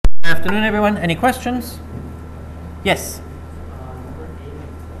Afternoon, everyone. Any questions? Yes.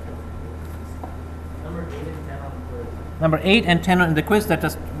 Number 8 and 10 on the quiz. Number 8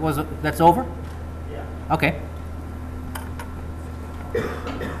 and 10 in the quiz. That's over. Yeah. Okay.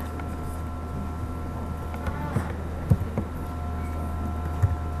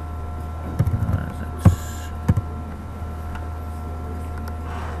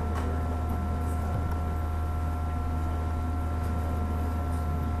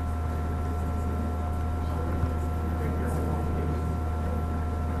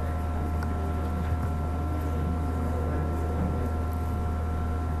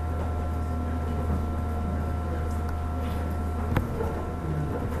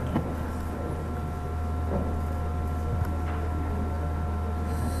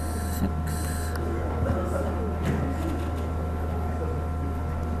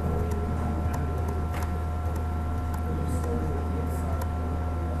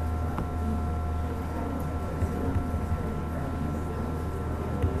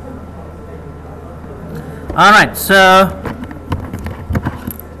 All right, so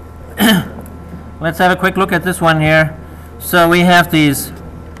let's have a quick look at this one here. So we have these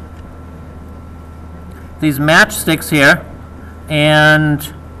matchsticks here,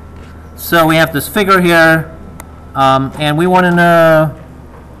 and so we have this figure here, and we want to know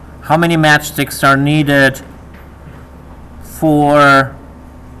how many matchsticks are needed for,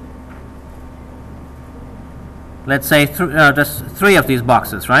 let's say, just 3 of these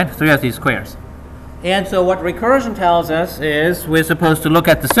boxes, right? 3 of these squares. And so what recursion tells us is we're supposed to look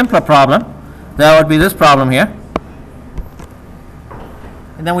at the simpler problem. That would be this problem here.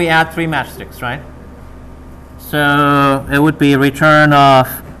 And then we add 3 matchsticks, right? So it would be a return of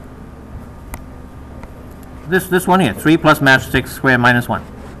this one here, 3 plus matchsticks squared minus 1.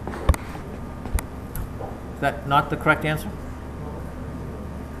 Is that not the correct answer?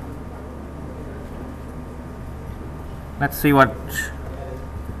 Let's see what,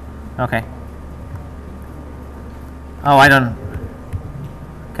 okay. Oh, I don't,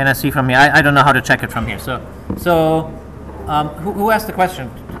 can I see from here? I don't know how to check it from here. So who asked the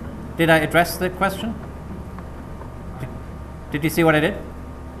question? Did I address the question? Did you see what I did?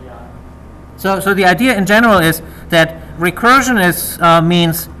 Yeah. So the idea in general is that recursion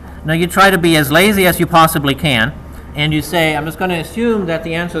means, you try to be as lazy as you possibly can, and you say, I'm just going to assume that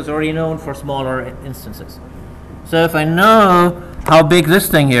the answer is already known for smaller instances. So if I know how big this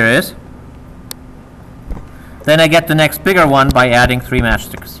thing here is, then I get the next bigger one by adding 3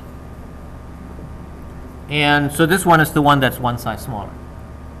 matchsticks. And so this one is the one that's one size smaller.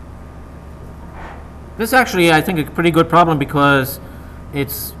 This is actually, I think, a pretty good problem because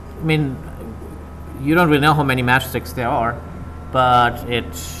it's, you don't really know how many matchsticks there are, but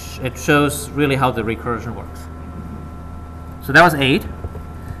it shows really how the recursion works. So that was 8,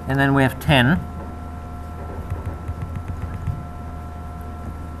 and then we have 10.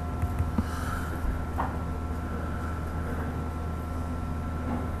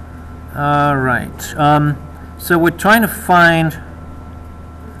 All right, so we're trying to find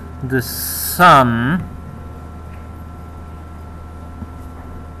the sum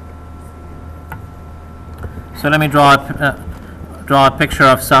so let me draw a picture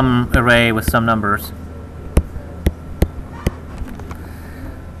of some array with some numbers,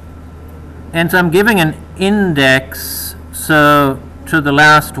 and so I'm giving an index so to the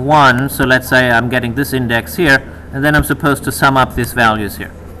last one. So let's say I'm getting this index here, and then I'm supposed to sum up these values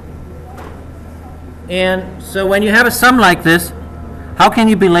here. And so when you have a sum like this, how can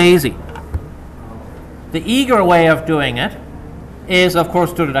you be lazy? The eager way of doing it is, of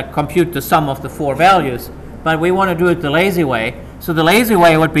course, to compute the sum of the 4 values, but we want to do it the lazy way. So the lazy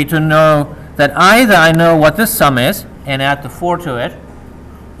way would be to know that either I know what this sum is and add the 4 to it,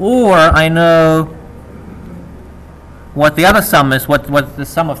 or I know what the other sum is, what the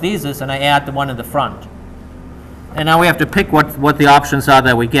sum of these is, and I add the one in the front. And now we have to pick what the options are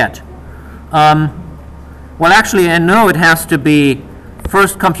that we get. Well, actually, I know it has to be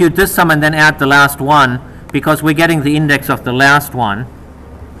first compute this sum and then add the last one, because we're getting the index of the last one.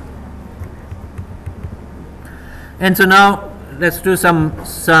 And so now let's do some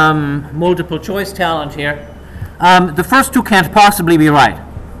multiple choice talent here. The first 2 can't possibly be right.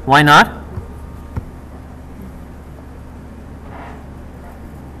 Why not?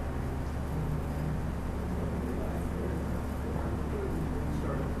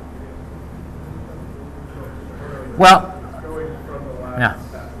 Well, yeah.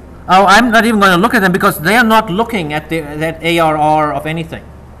 Oh, I'm not even going to look at them because they are not looking at that ARR of anything.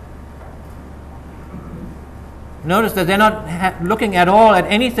 Notice that they're not looking at all at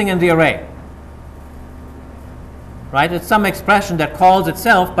anything in the array. right? It's some expression that calls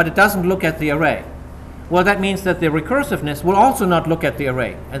itself, but it doesn't look at the array. Well, that means that the recursiveness will also not look at the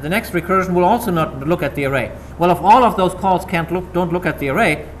array, and the next recursion will also not look at the array. Well, if all of those calls don't look at the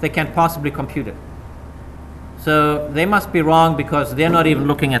array, they can't possibly compute it. So they must be wrong because they're not even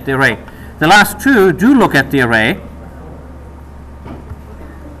looking at the array. The last two do look at the array.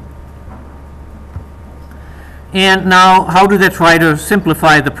 And now, how do they try to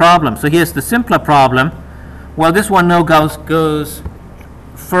simplify the problem? So here's the simpler problem. Well, this one now goes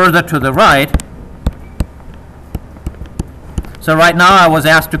further to the right. So right now I was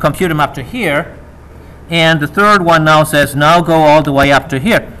asked to compute them up to here, and the third one now says now go all the way up to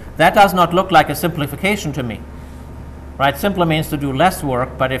here. That does not look like a simplification to me. Right? Simpler means to do less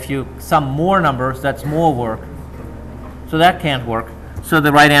work, but if you sum more numbers, that's more work. So that can't work. So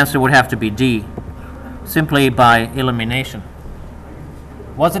the right answer would have to be D, simply by elimination.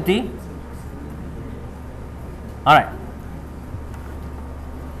 Was it D? All right.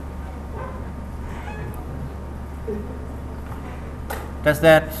 Does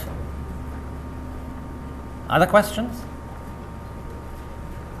that... Other questions?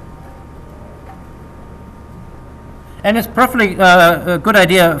 And it's perfectly a good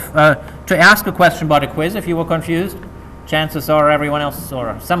idea to ask a question about a quiz if you were confused. Chances are everyone else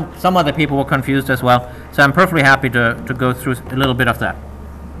or some other people were confused as well. So I'm perfectly happy to go through a little bit of that.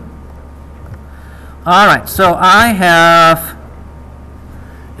 All right, so I have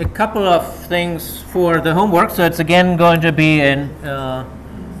a couple of things for the homework. So it's again going to be a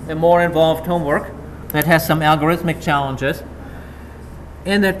more involved homework that has some algorithmic challenges.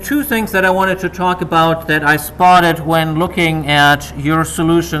 And there are two things that I wanted to talk about that I spotted when looking at your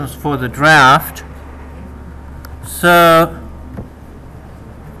solutions for the draft. So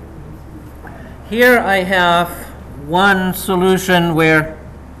here I have one solution where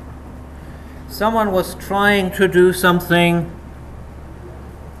someone was trying to do something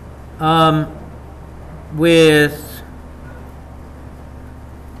with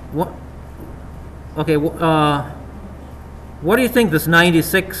what? Okay. What do you think this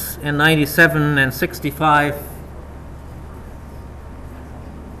 96 and 97 and 65?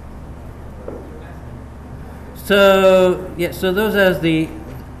 So yeah, so those are the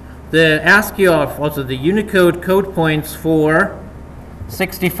ASCII of also the Unicode code points for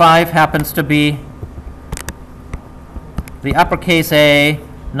 65 happens to be the uppercase A,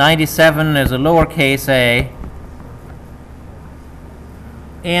 97 is a lowercase a.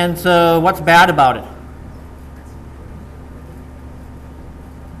 And so what's bad about it?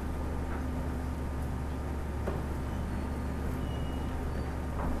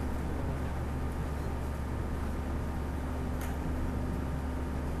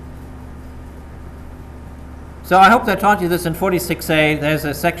 So I hope I taught you this in 46A. There's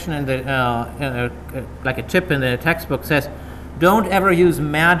a section in the, like a tip in the textbook says, don't ever use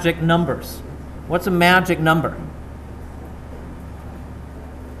magic numbers. What's a magic number?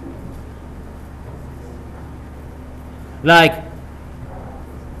 Like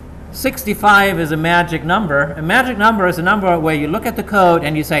 65 is a magic number. A magic number is a number where you look at the code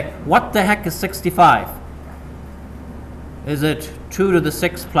and you say, what the heck is 65? Is it 2 to the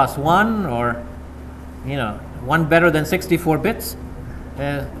 6 plus 1, or, you know, 1 better than 64 bits?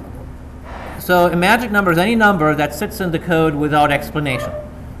 So a magic number is any number that sits in the code without explanation.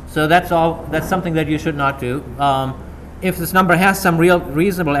 So that's something that you should not do. If this number has some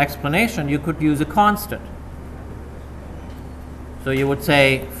reasonable explanation, you could use a constant. So you would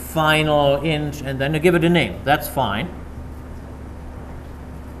say final int and then you give it a name. That's fine.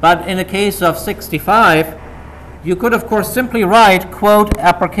 But in the case of 65, you could of course simply write quote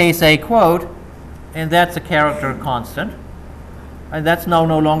uppercase A quote, and that's a character constant. And that's now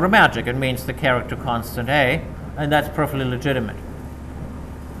no longer magic. It means the character constant A, and that's perfectly legitimate.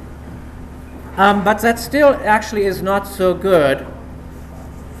 But that still actually is not so good.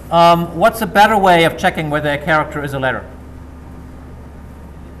 What's a better way of checking whether a character is a letter?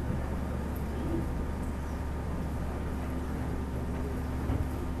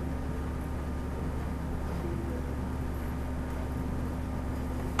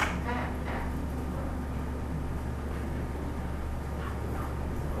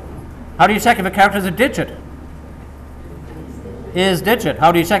 How do you check if a character is a digit? Is digit.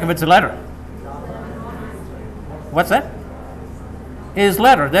 How do you check if it's a letter? What's that? Is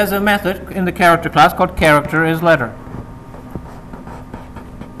letter. There's a method in the character class called character is letter.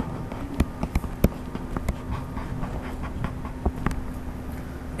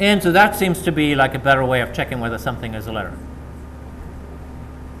 And so that seems to be like a better way of checking whether something is a letter.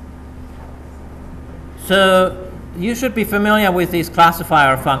 So you should be familiar with these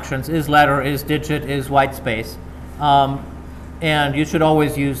classifier functions, is letter, is digit, is white space. And you should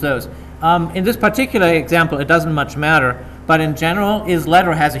always use those. In this particular example, it doesn't much matter, but in general, is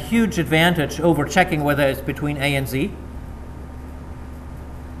letter has a huge advantage over checking whether it's between A and Z.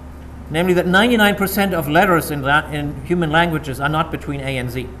 Namely that 99% of letters in human languages are not between A and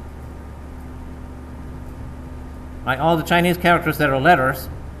Z. Right? All the Chinese characters that are letters,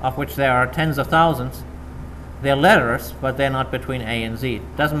 of which there are tens of thousands, they're letters, but they're not between A and Z.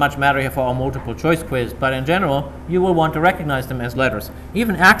 Doesn't much matter here for our multiple choice quiz, but in general, you will want to recognize them as letters.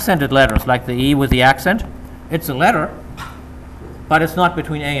 Even accented letters, like the E with the accent, it's a letter, but it's not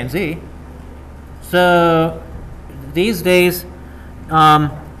between A and Z. So these days,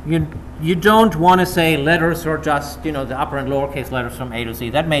 you don't want to say letters or just, the upper and lowercase letters from A to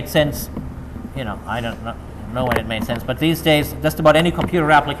Z. That made sense, I don't know when it made sense, but these days, just about any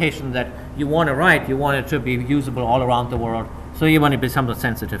computer application that you want to write, you want it to be usable all around the world, so you want to be somewhat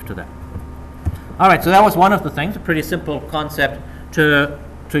sensitive to that. All right, so that was one of the things, a pretty simple concept to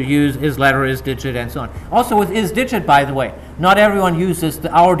use is letter, is digit, and so on. Also with is digit, by the way, not everyone uses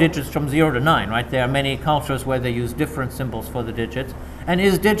our digits from 0 to 9, right? There are many cultures where they use different symbols for the digits, and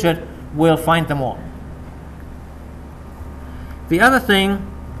is digit will find them all. The other thing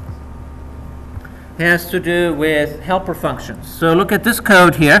has to do with helper functions. So look at this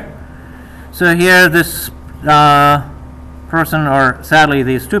code here. So here this person, or sadly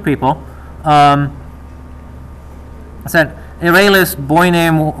these two people, said array list boy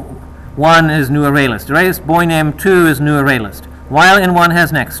name 1 is new array list. Array list boy name 2 is new array list. While in one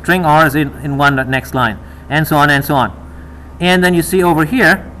has next. String R is in one next line. And so on and so on. And then you see over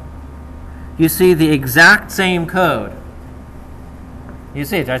here, you see the exact same code. You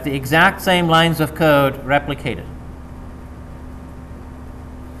see it, right? The exact same lines of code replicated.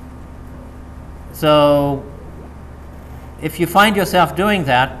 So if you find yourself doing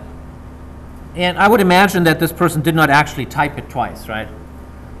that, and I would imagine that this person did not actually type it twice, right?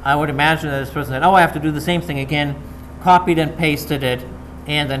 I would imagine that this person said, oh, I have to do the same thing again, copied and pasted it,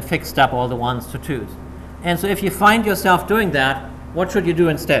 and then fixed up all the 1s to 2s. And so if you find yourself doing that, what should you do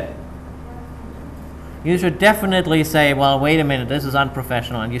instead? You should definitely say, well, wait a minute, this is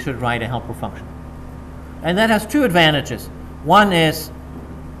unprofessional, and you should write a helper function. And that has two advantages. One is,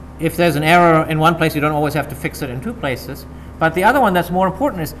 if there's an error in one place, you don't always have to fix it in two places. But the other one that's more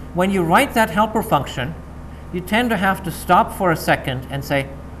important is, when you write that helper function, you tend to have to stop for a second and say,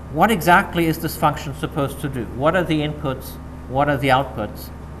 what exactly is this function supposed to do? What are the inputs? What are the outputs?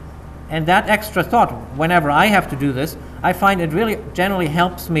 And that extra thought, whenever I have to do this, I find it really generally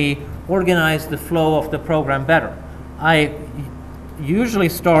helps me organize the flow of the program better. I usually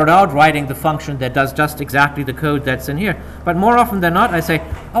start out writing the function that does just exactly the code that's in here. But more often than not, I say,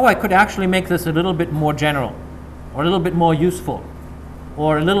 oh, I could actually make this a little bit more general, or a little bit more useful,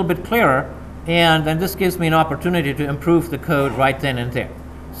 or a little bit clearer, and then this gives me an opportunity to improve the code right then and there.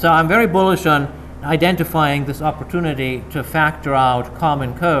 So I'm very bullish on identifying this opportunity to factor out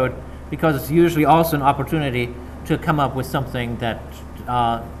common code, because it's usually also an opportunity to come up with something that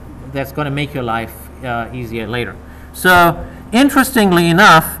that's going to make your life easier later. So interestingly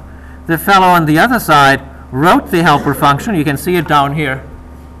enough, the fellow on the other side wrote the helper function. You can see it down here,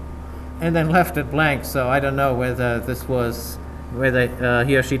 and then left it blank. So I don't know whether this was whether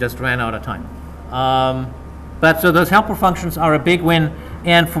he or she just ran out of time. But so those helper functions are a big win,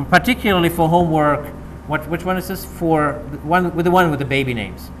 and particularly for homework. Which one is this? For the one with the baby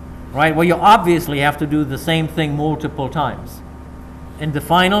names, right? Well, you obviously have to do the same thing multiple times. In the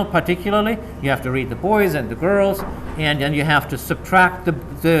final, particularly, you have to read the boys and the girls, and then you have to subtract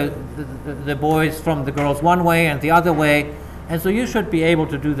the boys from the girls one way and the other way. And so you should be able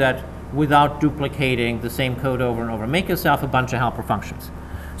to do that without duplicating the same code over and over. Make yourself a bunch of helper functions.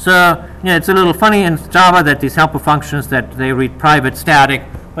 So, it's a little funny in Java that these helper functions, that they read private static,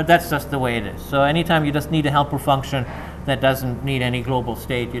 but that's just the way it is. So anytime you just need a helper function that doesn't need any global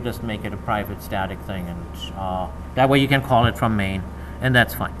state, you just make it a private static thing, and that way you can call it from main, and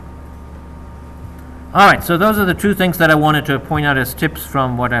that's fine. All right, so those are the two things that I wanted to point out as tips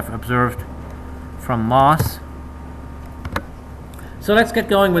from what I've observed from Moss. So let's get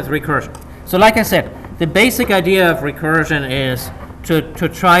going with recursion. So like I said, the basic idea of recursion is to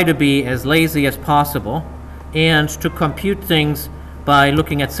try to be as lazy as possible and to compute things by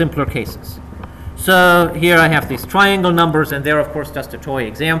looking at simpler cases. So here I have these triangle numbers, and they're of course just a toy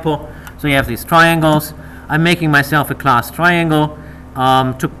example. So you have these triangles. I'm making myself a class triangle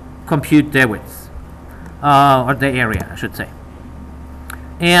to compute their width, or the area, I should say.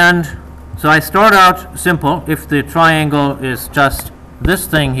 And so I start out simple. If the triangle is just this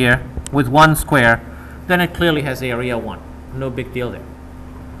thing here with one square, then it clearly has area 1. No big deal there.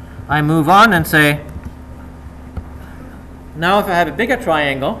 I move on and say, Now if I have a bigger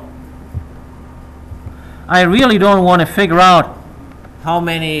triangle, I really don't want to figure out how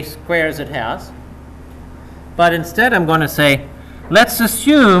many squares it has, but instead I'm going to say, let's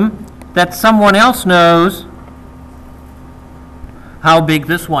assume that someone else knows how big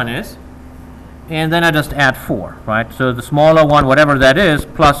this one is, and then I just add 4, right? So the smaller one, whatever that is,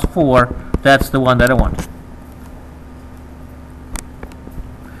 plus 4, that's the one that I want.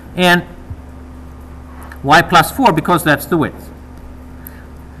 And why plus 4? Because that's the width.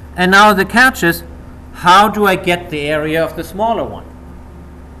 And now the catch is, how do I get the area of the smaller one?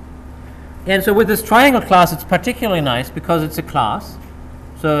 And so with this triangle class, it's particularly nice because it's a class.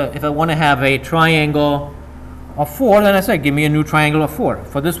 So if I want to have a triangle of 4, then I say, give me a new triangle of 4.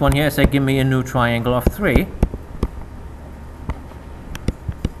 For this one here, I say, give me a new triangle of 3.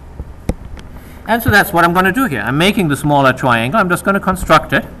 And so that's what I'm going to do here. I'm making the smaller triangle. I'm just going to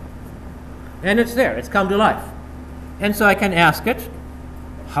construct it. And it's there. It's come to life. And so I can ask it,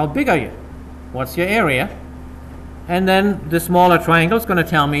 how big are you? What's your area? And then the smaller triangle is going to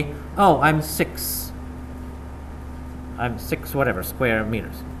tell me, oh, I'm 6 whatever square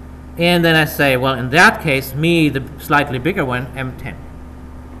meters. And then I say, well, in that case, me, the slightly bigger one, am 10.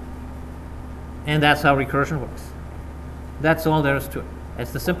 And that's how recursion works. That's all there is to it.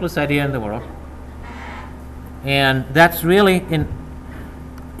 It's the simplest idea in the world. And that's really,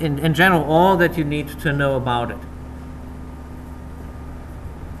 in general, all that you need to know about it.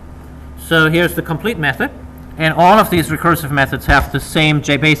 So here's the complete method. And all of these recursive methods have the same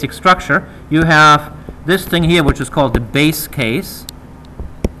basic structure. You have this thing here, which is called the base case.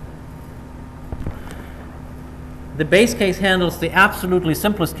 The base case handles the absolutely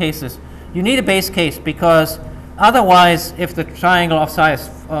simplest cases. You need a base case because otherwise, if the triangle of size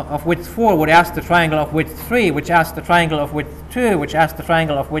of width 4 would ask the triangle of width 3, which asks the triangle of width 2, which asks the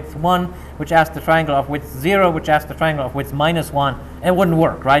triangle of width 1, which asks the triangle of width 0, which asks the triangle of width -1, it wouldn't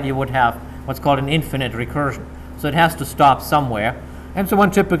work, right? You would have what's called an infinite recursion. So it has to stop somewhere. And so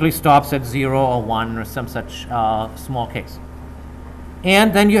one typically stops at 0 or 1 or some such small case.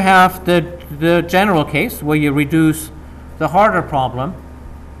 And then you have the general case where you reduce the harder problem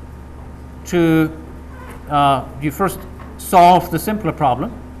to, you first solve the simpler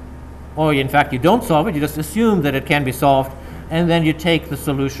problem, or in fact you don't solve it, you just assume that it can be solved, and then you take the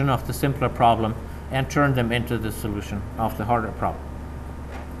solution of the simpler problem and turn them into the solution of the harder problem.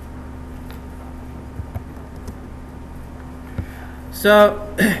 So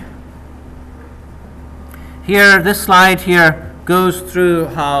here, this slide here goes through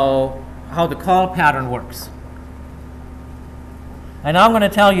how the call pattern works. And now I'm going to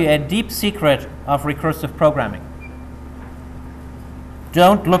tell you a deep secret of recursive programming.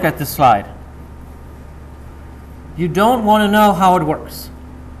 Don't look at this slide. You don't want to know how it works.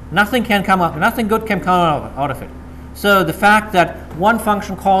 Nothing can come up, nothing good can come out of it. So the fact that one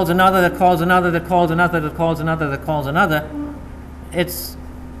function calls another, that calls another, that calls another, that calls another, that calls another,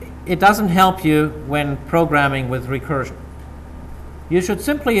 it doesn't help you when programming with recursion. You should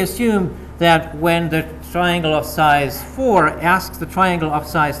simply assume that when the triangle of size 4 asks the triangle of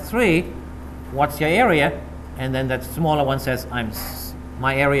size 3, what's your area? And then that smaller one says,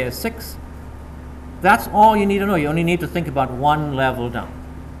 my area is 6. That's all you need to know. You only need to think about one level down.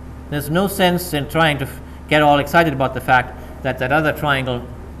 There's no sense in trying to get all excited about the fact that that other triangle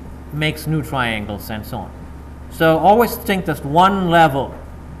makes new triangles and so on. So always think just one level.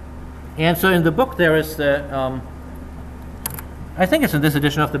 And so in the book there is the, I think it's in this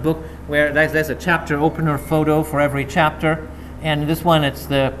edition of the book, where there's a chapter opener photo for every chapter. And this one, it's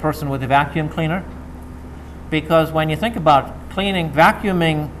the person with the vacuum cleaner. Because when you think about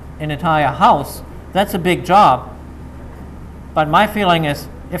vacuuming an entire house, that's a big job. But my feeling is,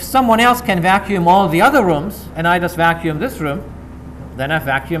 if someone else can vacuum all the other rooms, and I just vacuum this room, then I've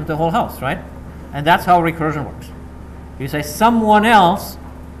vacuumed the whole house, right? And that's how recursion works. You say someone else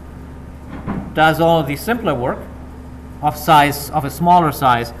does all the simpler work of a smaller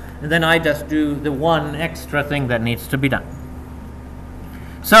size, and then I just do the one extra thing that needs to be done.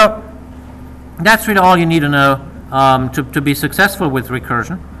 So that's really all you need to know to be successful with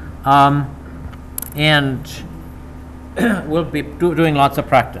recursion. And we'll be doing lots of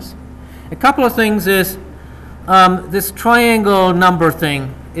practice. A couple of things is, this triangle number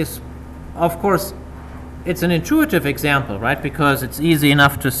thing is, of course, it's an intuitive example, right? Because it's easy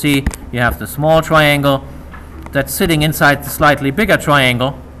enough to see you have the small triangle that's sitting inside the slightly bigger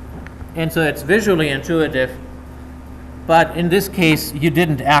triangle, and so it's visually intuitive. But in this case, you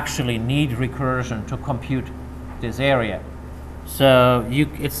didn't actually need recursion to compute this area. So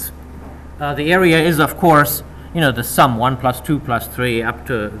the area is, of course, the sum 1 plus 2 plus 3 up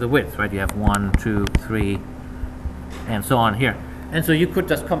to the width, right? You have 1, 2, 3, and so on here. And so you could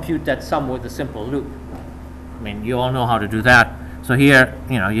just compute that sum with a simple loop. I mean, you all know how to do that. So here,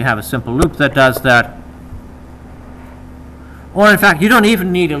 you have a simple loop that does that. Or in fact, you don't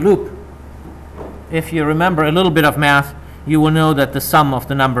even need a loop. If you remember a little bit of math, you will know that the sum of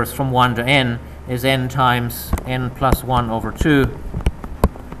the numbers from 1 to n is n times n plus 1 over 2.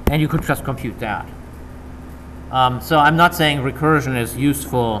 And you could just compute that. So I'm not saying recursion is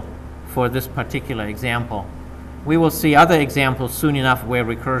useful for this particular example. We will see other examples soon enough where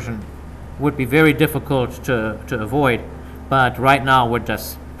recursion would be very difficult to avoid, but right now we're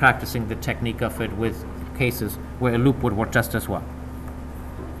just practicing the technique of it with cases where a loop would work just as well.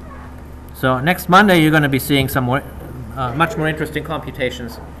 So next Monday you're going to be seeing some more, much more interesting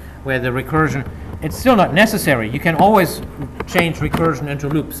computations where the recursion, it's still not necessary. You can always change recursion into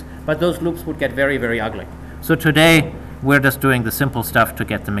loops, but those loops would get very, very ugly. So today we're just doing the simple stuff to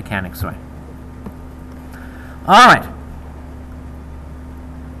get the mechanics right. All right.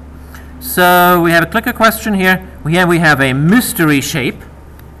 So we have a clicker question here. We have a mystery shape,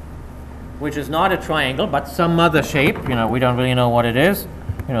 which is not a triangle, but some other shape. We don't really know what it is.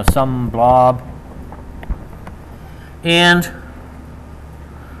 Some blob. And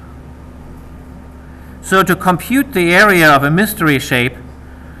so to compute the area of a mystery shape,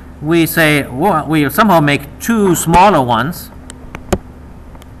 we say, well, we somehow make two smaller ones,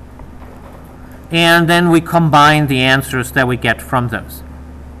 and then we combine the answers that we get from those.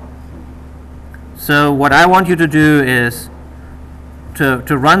 So what I want you to do is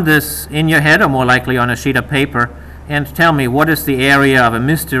to run this in your head, or more likely on a sheet of paper, and tell me what is the area of a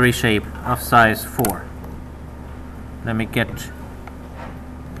mystery shape of size 4. Let me get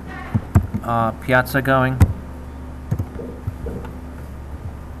Piazza going.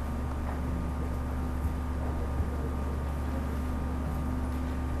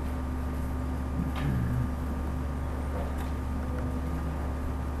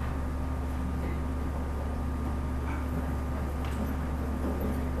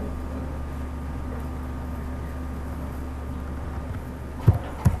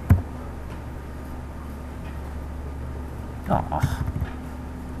 Oh.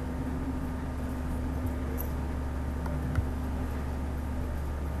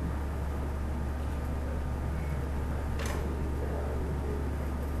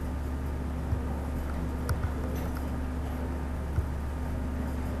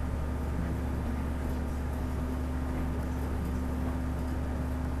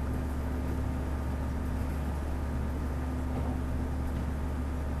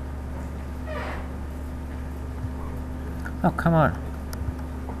 Oh, come on.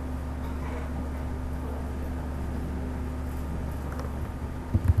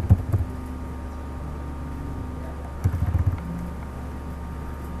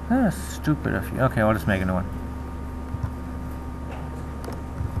 That's stupid of you. Okay, I'll just make a new one.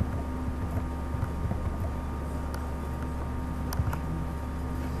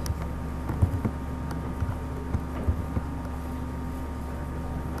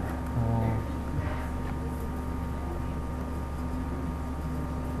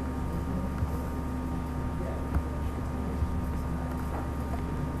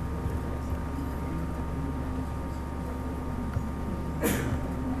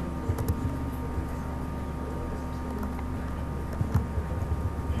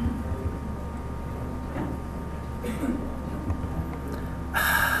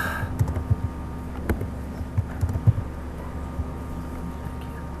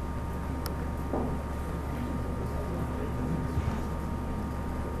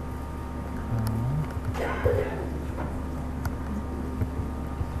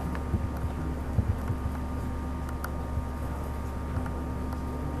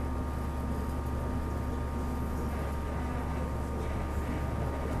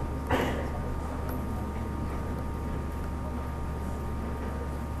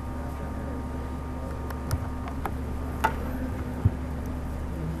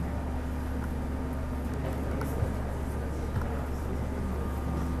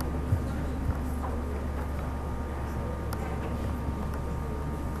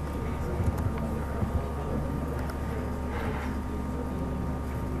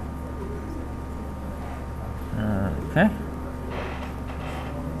 Okay.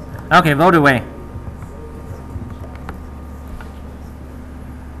 Okay, vote away.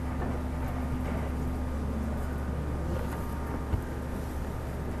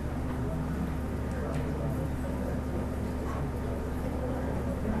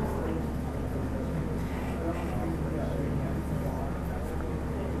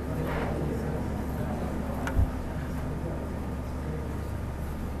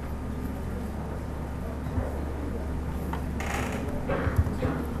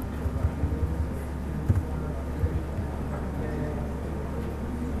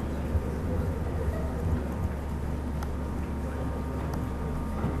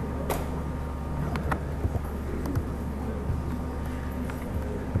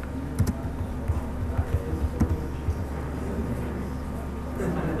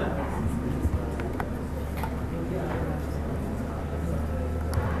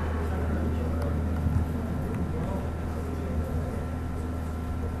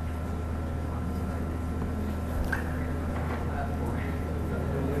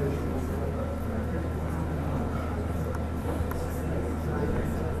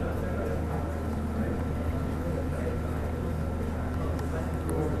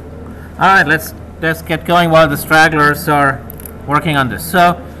 All right, let's get going while the stragglers are working on this.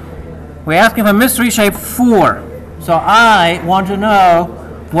 So we're asking for mystery shape 4. So I want to know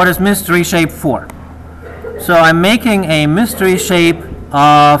what is mystery shape 4. So I'm making a mystery shape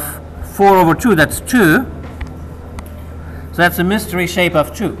of 4 over 2. That's 2. So that's a mystery shape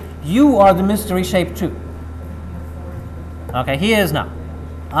of 2. You are the mystery shape 2. Okay, he is now.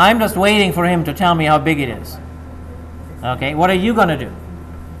 I'm just waiting for him to tell me how big it is. Okay, what are you going to do?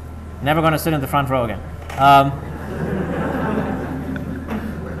 Never going to sit in the front row again.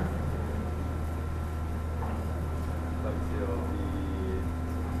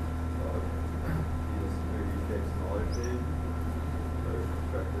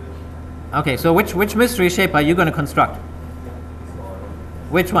 Okay, so which mystery shape are you going to construct?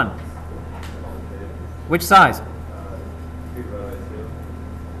 Which one? Which size?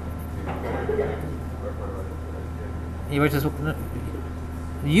 Which is,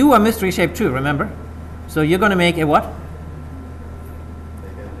 you are mystery shape 2, remember? So you're going to make a what?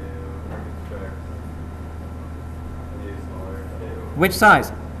 Which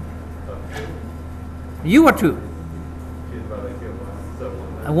size? You are 2.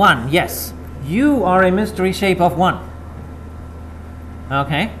 1, yes. You are a mystery shape of 1.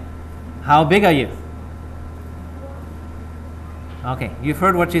 Okay. How big are you? Okay, you've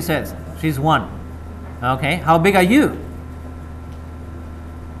heard what she says. She's 1. Okay, how big are you?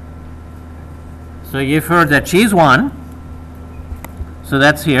 So you've heard that she's 1. So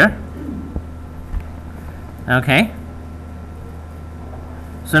that's here. Okay.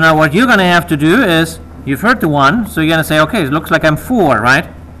 So now what you're going to have to do is, you've heard the 1, so you're going to say, okay, it looks like I'm 4, right?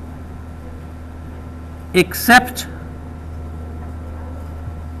 Except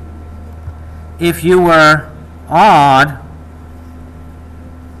if you were odd.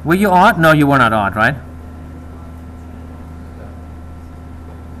 Were you odd? No, you were not odd, right?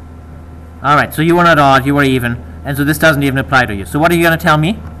 All right, so you were not odd, you were even, and so this doesn't even apply to you. So what are you going to tell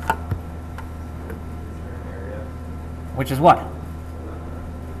me? Which is what?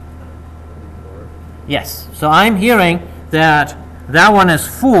 Yes, so I'm hearing that that one is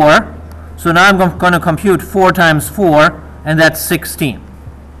 4, so now I'm going to compute 4 times 4, and that's 16.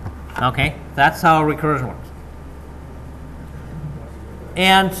 Okay, that's how recursion works.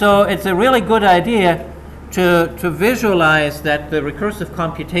 And so it's a really good idea to visualize that the recursive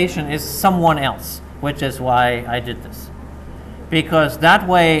computation is someone else, which is why I did this. Because that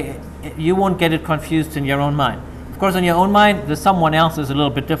way you won't get it confused in your own mind. Of course, in your own mind, the someone else is a little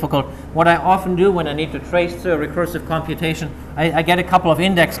bit difficult. What I often do when I need to trace through a recursive computation, I get a couple of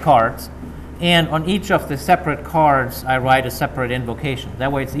index cards, and on each of the separate cards, I write a separate invocation.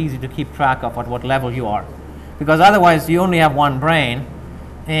 That way it's easy to keep track of at what level you are. Because otherwise, you only have one brain,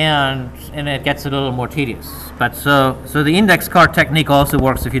 and it gets a little more tedious. But so the index card technique also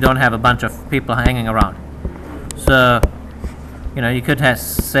works if you don't have a bunch of people hanging around. So, you know, you could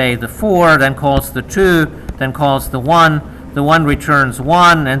say the 4, then calls the 2, then calls the 1. The 1 returns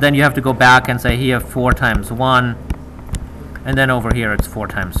 1, and then you have to go back and say here 4 times 1, and then over here it's 4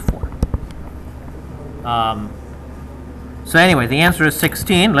 times 4. So anyway, the answer is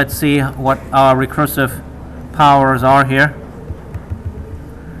 16. Let's see what our recursive powers are here.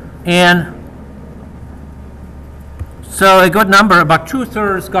 And so a good number, about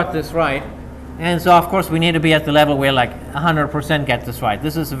 2/3 got this right. And so of course we need to be at the level where like 100% get this right.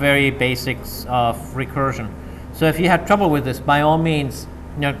 This is the very basics of recursion. So if you have trouble with this, by all means,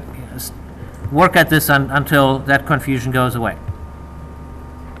 you know, work at this until that confusion goes away.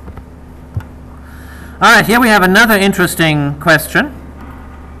 All right, here we have another interesting question.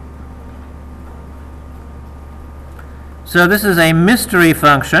 So this is a mystery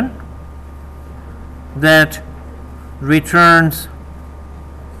function that returns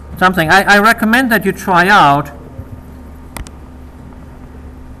something. I recommend that you try out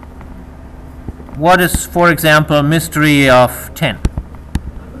what is, for example, mystery of 10.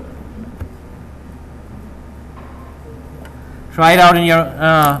 Try it out in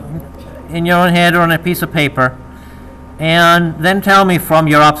your own head or on a piece of paper, and then tell me from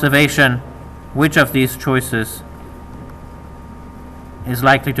your observation which of these choices is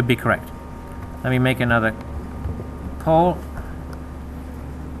likely to be correct. Let me make another poll.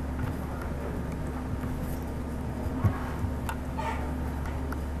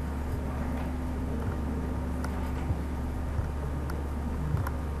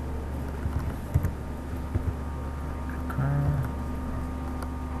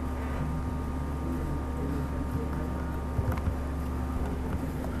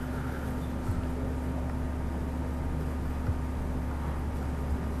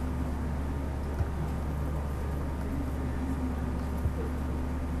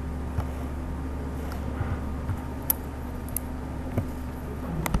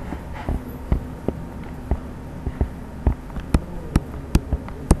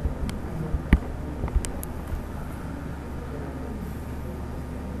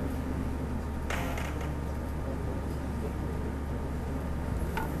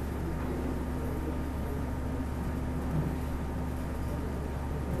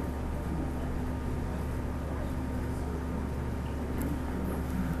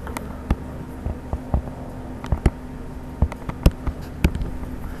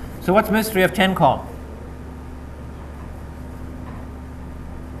 So what's mystery of 10 called?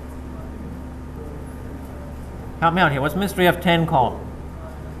 Help me out here. What's mystery of 10 called?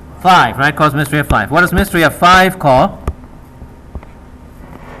 5, right? Calls mystery of 5. What does mystery of 5 call?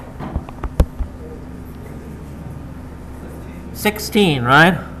 $16,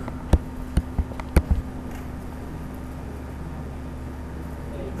 right?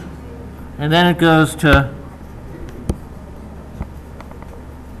 And then it goes to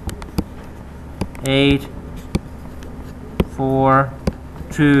 8, 4,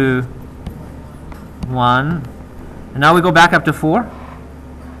 2, 1. And now we go back up to 4?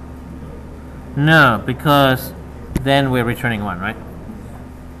 No, because then we're returning 1, right?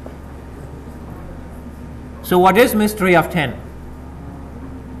 So what is mystery of 10?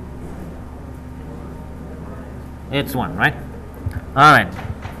 It's 1, right? All right.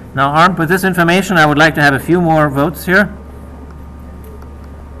 Now, armed with this information, I would like to have a few more votes here.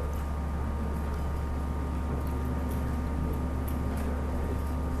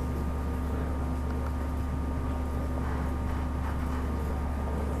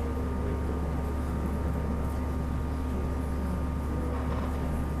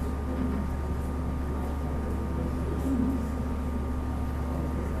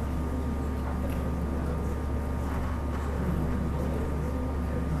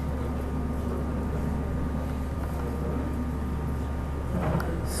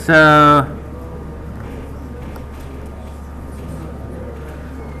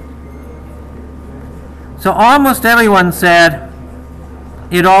 So almost everyone said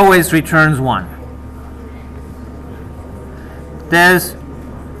it always returns 1. There's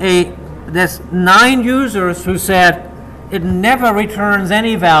 9 users who said it never returns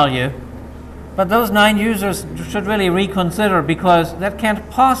any value, but those 9 users should really reconsider, because that can't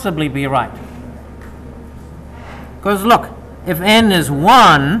possibly be right. Because look, if n is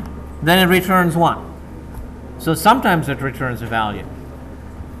 1, then it returns 1. So sometimes it returns a value.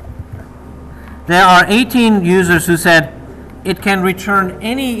 There are 18 users who said it can return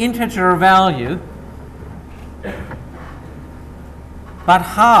any integer value, but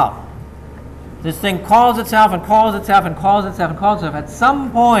how? This thing calls itself and calls itself and calls itself and calls itself. At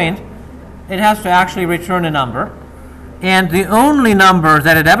some point, it has to actually return a number, and the only number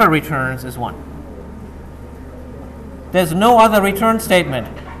that it ever returns is 1. There's no other return statement.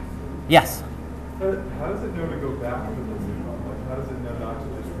 Yes? How does it know to go back to the loop? Like, how does it know not to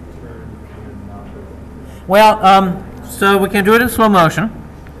just return and not go? Well, so we can do it in slow motion.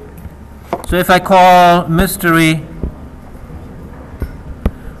 So if I call mystery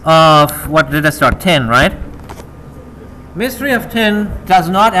of, what did I start, 10, right? Mystery of 10 does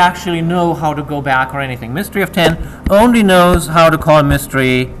not actually know how to go back or anything. Mystery of 10 only knows how to call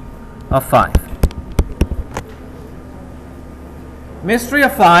mystery of 5. Mystery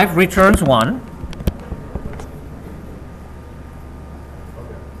of 5 returns 1.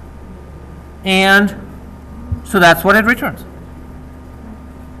 And so that's what it returns.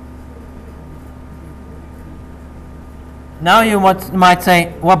 Now you might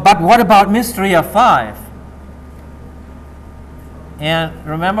say, well, but what about mystery of 5? And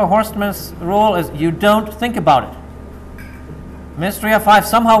remember, Horstman's rule is you don't think about it. Mystery of 5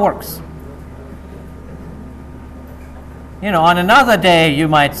 somehow works. You know, on another day you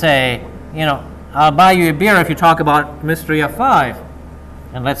might say, you know, I'll buy you a beer if you talk about mystery of 5.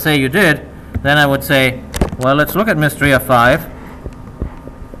 And let's say you did. Then I would say, well, let's look at mystery of 5.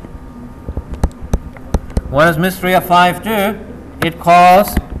 What does mystery of 5 do? It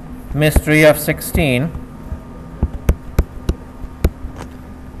calls mystery of 16.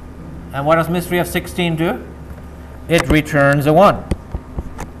 And what does mystery of 16 do? It returns a 1.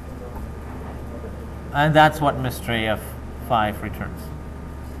 And that's what mystery of 5 returns.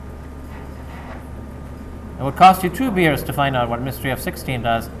 It would cost you 2 beers to find out what mystery of 16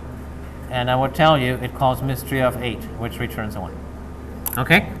 does. And I would tell you it calls mystery of 8, which returns a 1.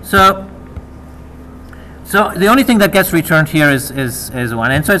 Okay? So the only thing that gets returned here is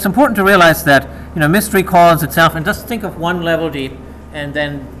 1. And so it's important to realize that, you know, mystery calls itself, and just think of one level deep, and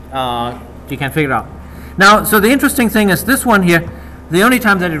then you can figure it out. Now, so the interesting thing is this one here, the only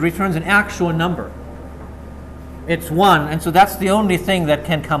time that it returns an actual number, it's 1, and so that's the only thing that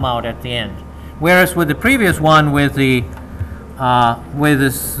can come out at the end. Whereas with the previous one, with the with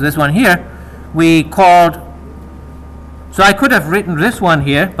this one here, we called, so I could have written this one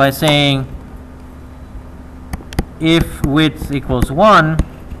here by saying if width equals 1,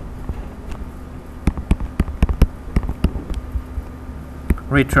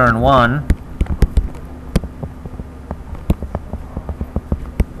 return 1.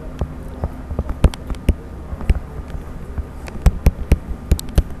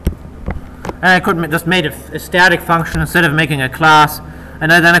 And I could just made a static function instead of making a class. And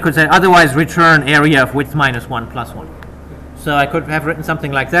then I could say otherwise return area of width minus 1 plus 1. So I could have written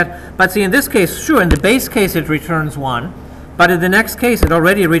something like that. But see, in this case, sure, in the base case it returns 1. But in the next case it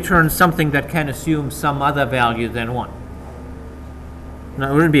already returns something that can assume some other value than 1.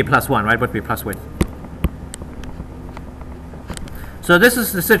 No, it wouldn't be plus 1, right? It would be plus width. So this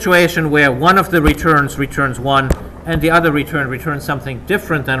is the situation where one of the returns returns 1 and the other return returns something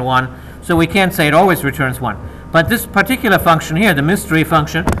different than 1. So we can't say it always returns 1. But this particular function here, the mystery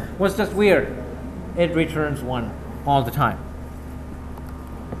function, was just weird. It returns 1 all the time.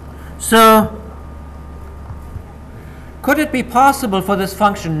 So could it be possible for this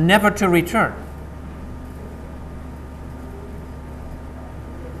function never to return?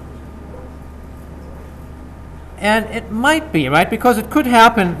 And it might be, right? Because it could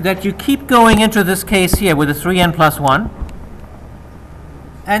happen that you keep going into this case here with a 3n plus 1.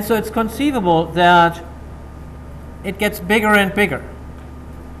 And so it's conceivable that it gets bigger and bigger.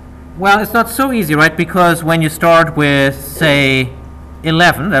 Well, it's not so easy, right? Because when you start with, say,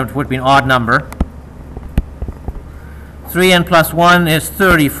 11, that would be an odd number. 3n plus 1 is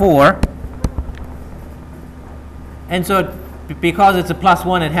 34. And so because it's a plus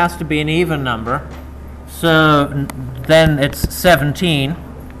 1, it has to be an even number. So then it's 17,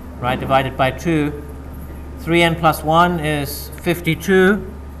 right, divided by 2. 3n plus 1 is 52.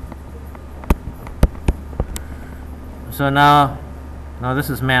 So now this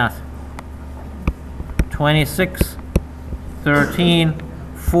is math. 26, 13,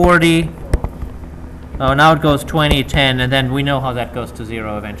 40. Oh, now it goes 20, 10, and then we know how that goes to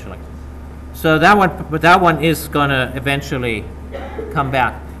 0 eventually. So that one is going to eventually come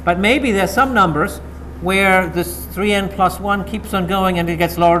back. But maybe there's some numbers where this 3n plus 1 keeps on going and it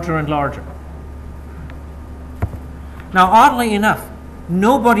gets larger and larger. Now, oddly enough,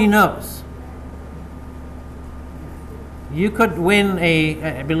 nobody knows. You could win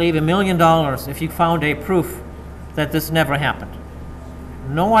I believe, $1 million if you found a proof that this never happened.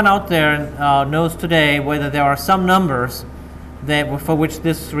 No one out there knows today whether there are some numbers for which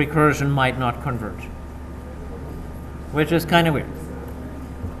this recursion might not converge, which is kind of weird.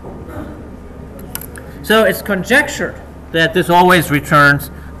 So it's conjectured that this always returns,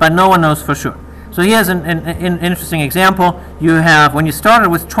 but no one knows for sure. So here's an interesting example. You have, when you started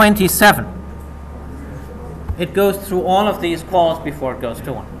with 27, it goes through all of these calls before it goes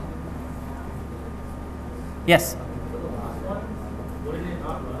to 1. Yes?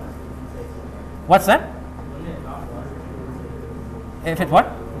 What's that? If it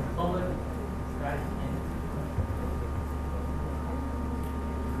what?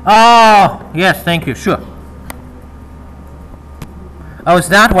 Oh, yes, thank you, sure. Oh, is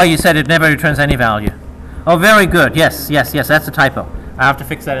that why you said it never returns any value? Oh, very good. Yes, that's a typo. I have to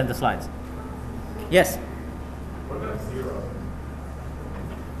fix that in the slides. Yes? What about 0?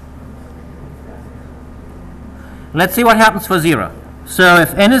 Let's see what happens for 0. So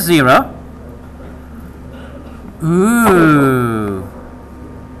if n is 0, ooh,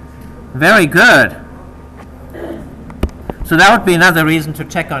 very good. So that would be another reason to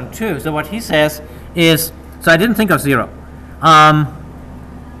check on 2. So what he says is, so I didn't think of 0.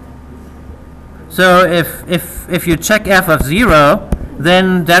 So if you check f of 0,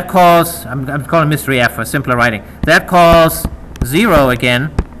 then that calls, I'm calling mystery f for simpler writing, that calls 0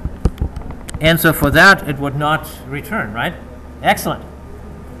 again. And so for that, it would not return, right? Excellent.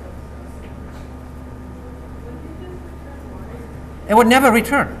 It would never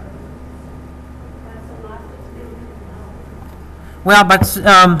return. Well, but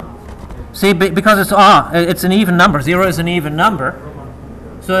see, because it's an even number. 0 is an even number,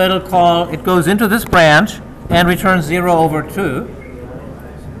 so it goes into this branch and returns 0 over 2.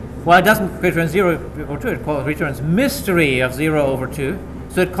 Well, it doesn't return 0 over 2. It returns mystery of 0 over 2.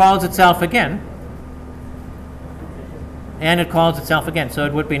 So it calls itself again, and it calls itself again. So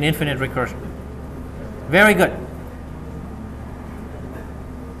it would be an infinite recursion. Very good.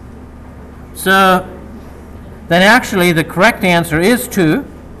 So then actually the correct answer is 2,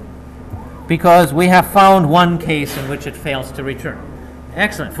 because we have found one case in which it fails to return.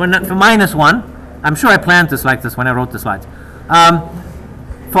 Excellent. For minus 1, I'm sure I planned this like this when I wrote the slides.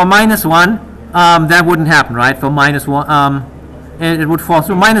 For minus 1, that wouldn't happen, right? For minus 1, it would fall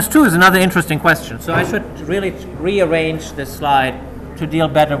through. Minus 2 is another interesting question. So I should really rearrange this slide to deal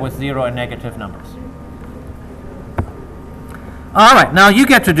better with 0 and negative numbers. All right, now you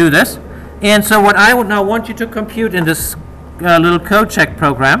get to do this. And so what I would now want you to compute in this little code check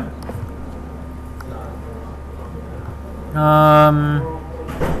program.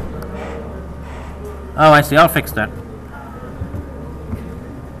 Oh, I see. I'll fix that.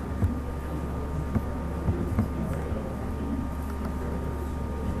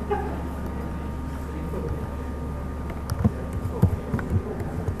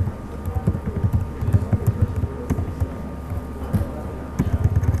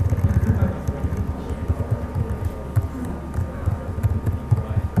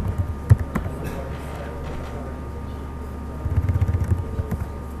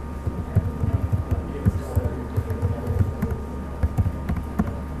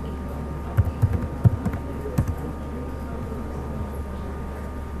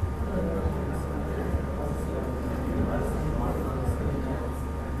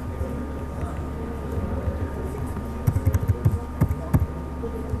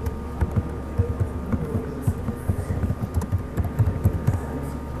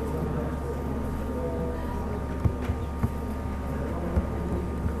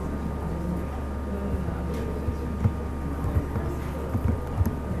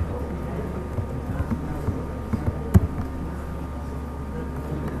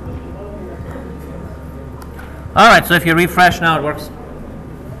 All right, so if you refresh now, it works.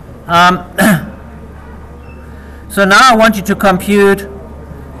 So now I want you to compute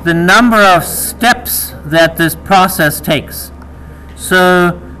the number of steps that this process takes.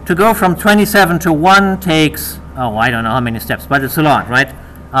 So to go from 27 to 1 takes, oh, I don't know how many steps, but it's a lot, right?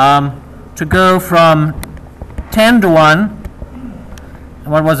 To go from 10 to 1,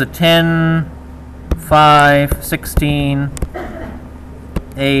 what was it? 10, 5, 16,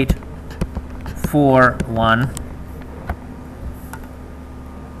 8, 4, 1.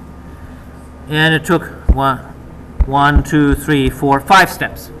 And it took 1, 2, 3, 4, 5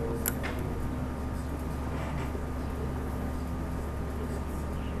 steps.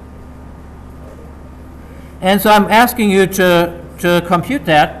 And so I'm asking you to compute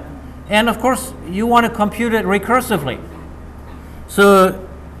that. And of course, you want to compute it recursively. So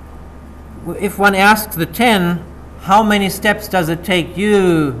if one asks the 10, how many steps does it take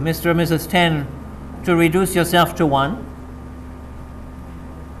you, Mr. or Mrs. 10, to reduce yourself to 1?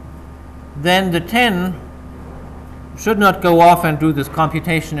 Then the 10 should not go off and do this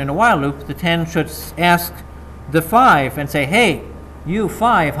computation in a while loop. The 10 should ask the 5 and say, hey, you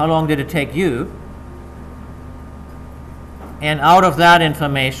 5, how long did it take you? And out of that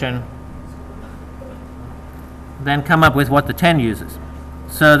information, then come up with what the 10 uses.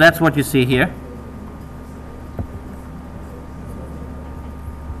 So that's what you see here.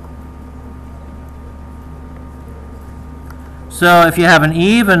 So if you have an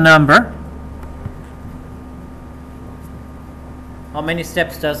even number, how many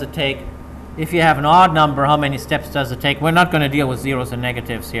steps does it take? If you have an odd number, how many steps does it take? We're not going to deal with zeros and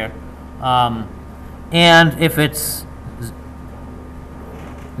negatives here. And if it's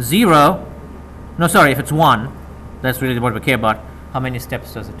 0, no, sorry, if it's 1, that's really what we care about. How many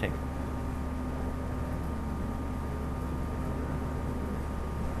steps does it take?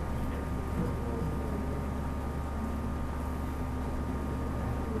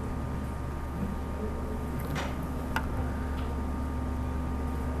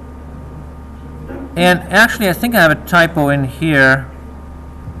 And actually, I think I have a typo in here.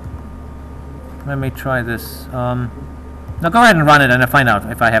 Let me try this. Now go ahead and run it and I'll find out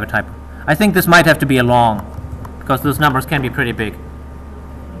if I have a typo. I think this might have to be a long, because those numbers can be pretty big.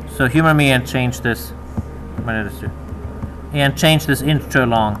 So humor me and change this. What did it do? And change this into a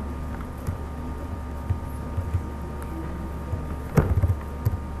long.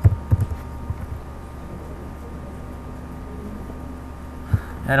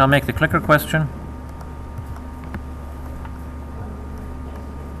 And I'll make the clicker question.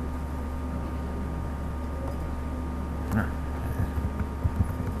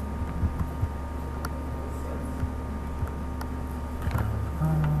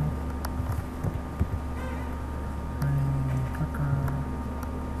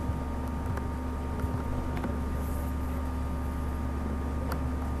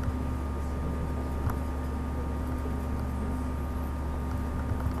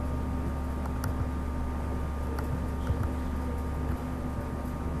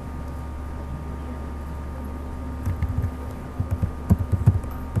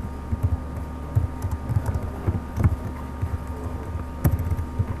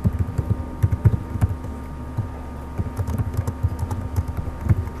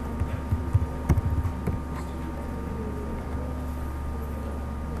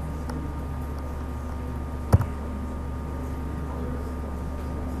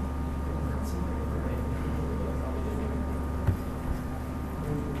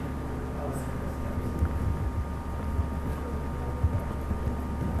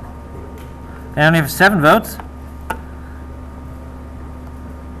 I only have 7 votes.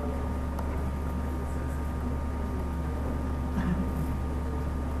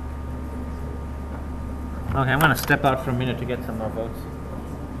 Okay, I'm going to step out for a minute to get some more votes.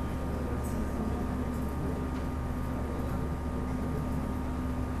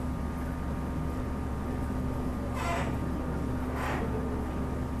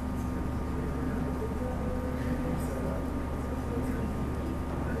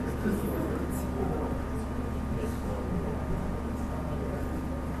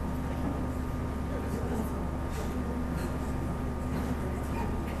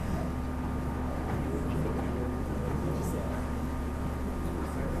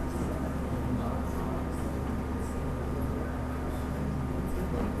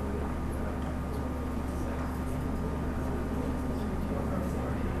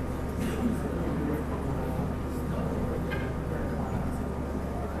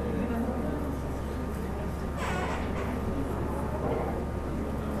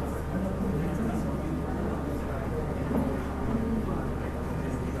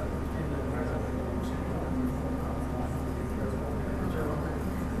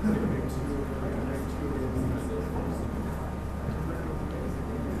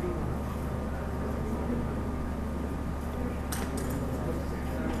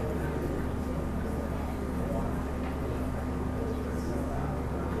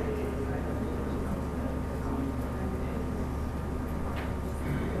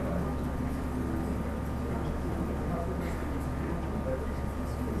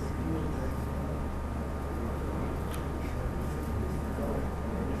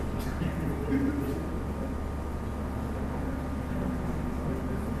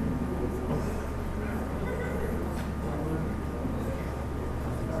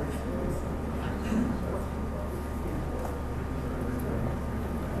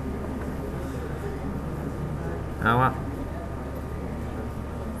 Oh, well.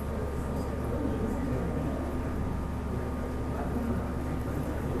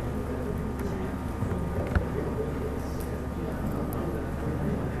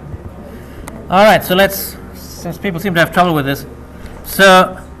 All right, so let's, since people seem to have trouble with this,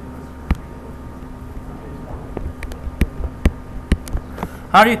 so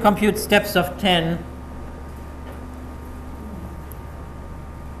how do you compute steps of 10?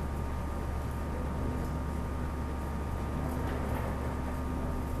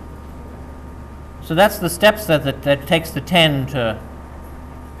 So that's the steps that takes the 10 to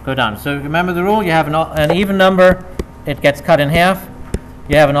go down. So remember the rule, you have an even number, it gets cut in half.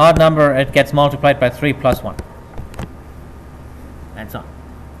 You have an odd number, it gets multiplied by 3 plus 1. And so on.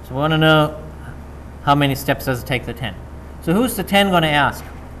 So we want to know how many steps does it take the 10. So who's the 10 going to ask?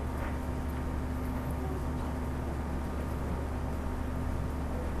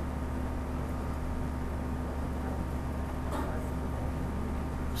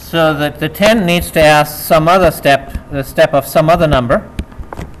 So that the 10 needs to ask some other step, the step of some other number,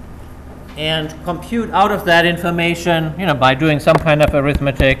 and compute out of that information, by doing some kind of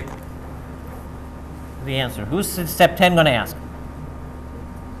arithmetic, the answer. Who's step 10 going to ask?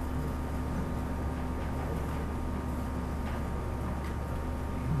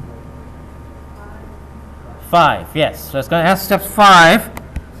 Five, yes. So it's going to ask step 5.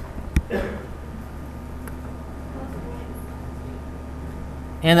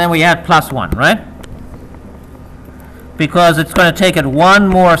 And then we add plus 1, right? Because it's going to take it one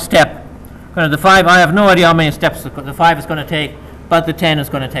more step. The 5, I have no idea how many steps the 5 is going to take, but the 10 is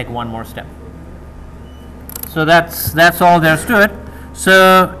going to take one more step. So that's all there's to it.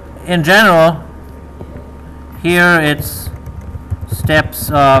 So in general, here it's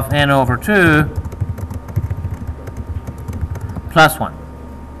steps of n over 2 plus 1.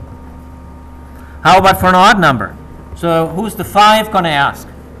 How about for an odd number? So who's the 5 going to ask?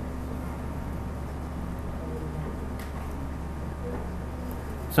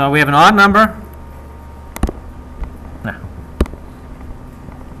 So we have an odd number. No.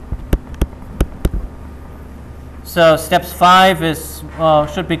 So steps 5 is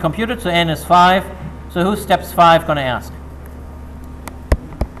should be computed. So n is 5. So who's steps 5 going to ask?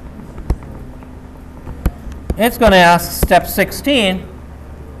 It's going to ask step 16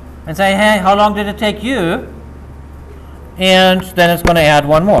 and say, hey, how long did it take you? And then it's going to add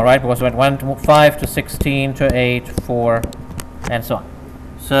one more, right? Because it went 5 to 16 to 8, 4, and so on.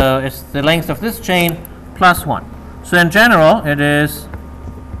 So it's the length of this chain plus 1. So in general, it is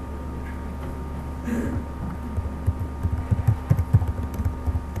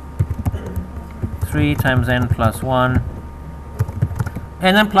three times n plus 1,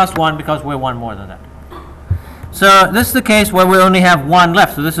 and then plus 1 because we're one more than that. So this is the case where we only have one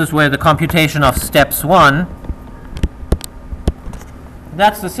left. So this is where the computation of steps 1.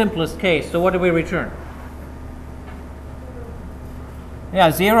 That's the simplest case. So what do we return? Yeah,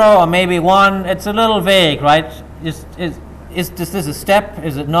 0 or maybe 1. It's a little vague, right? Is this a step?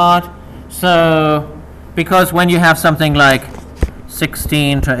 Is it not? So because when you have something like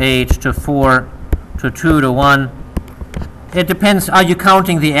 16 to 8 to 4 to 2 to 1, it depends. Are you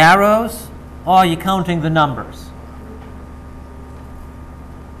counting the arrows or are you counting the numbers?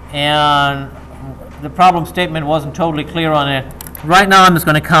 And the problem statement wasn't totally clear on it. Right now I'm just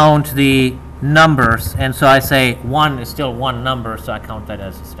going to count the numbers, and so I say 1 is still one number, so I count that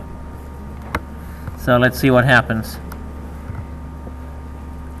as a step. So let's see what happens.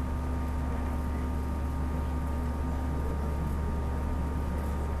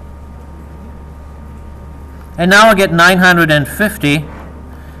 And now I get 950,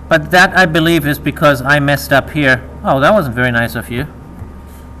 but that I believe is because I messed up here. Oh, that wasn't very nice of you.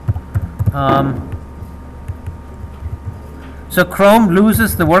 So Chrome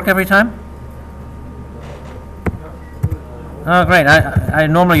loses the work every time? Oh, great. I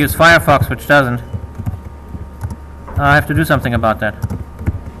normally use Firefox, which doesn't. I have to do something about that.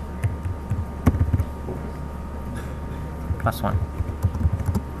 plus 1.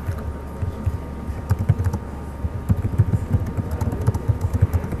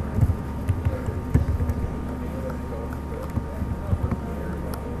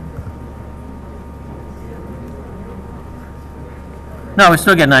 No, we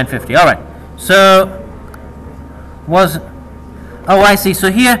still get 950. All right. So I see. So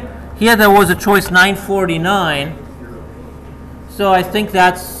here there was a choice 949. So I think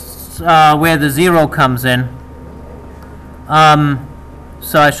that's where the 0 comes in.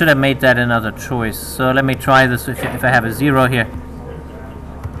 So I should have made that another choice. So let me try this if I have a 0 here.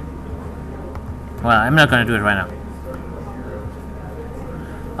 Well, I'm not going to do it right now.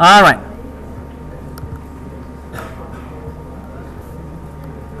 All right.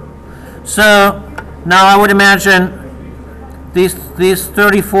 So now I would imagine these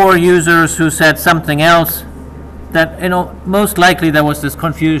 34 users who said something else, that most likely there was this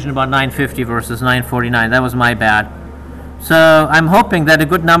confusion about 950 versus 949. That was my bad. So I'm hoping that a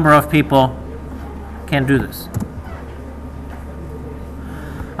good number of people can do this.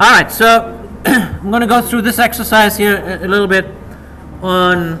 All right, so I'm going to go through this exercise here a little bit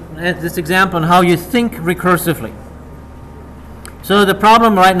on this example on how you think recursively. So the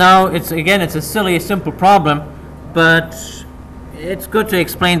problem right now, it's a silly, simple problem, but it's good to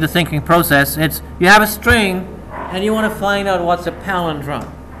explain the thinking process. You have a string, and you want to find out what's a palindrome.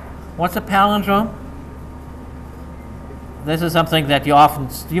 What's a palindrome? This is something that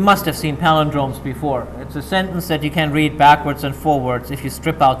you must have seen palindromes before. It's a sentence that you can read backwards and forwards if you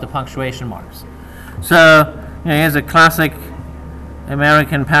strip out the punctuation marks. So here's a classic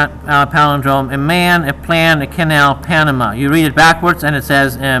American palindrome: a man, a plan, a canal, Panama. You read it backwards and it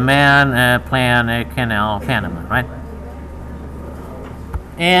says a man, a plan, a canal, Panama, right?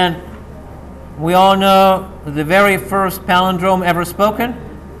 And we all know the very first palindrome ever spoken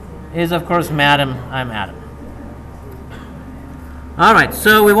is, of course, Madam, I'm Adam. All right,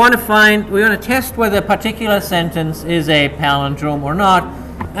 so we want to test whether a particular sentence is a palindrome or not,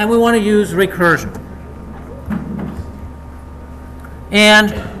 and we want to use recursion.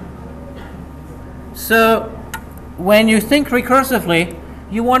 And so when you think recursively,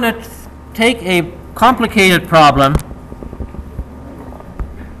 you want to take a complicated problem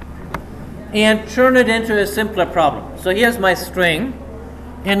and turn it into a simpler problem. So here's my string,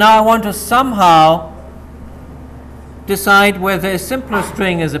 and now I want to somehow decide whether a simpler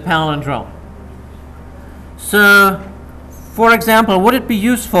string is a palindrome. So, for example, would it be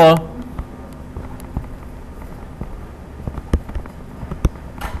useful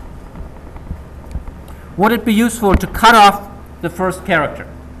to cut off the first character?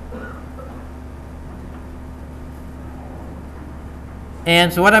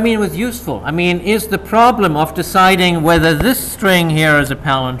 And so what I mean with useful, I mean, is the problem of deciding whether this string here is a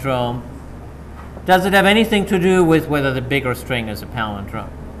palindrome, does it have anything to do with whether the bigger string is a palindrome?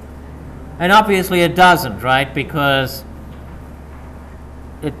 And obviously it doesn't, right? Because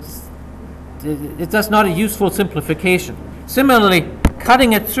it's just not a useful simplification. Similarly,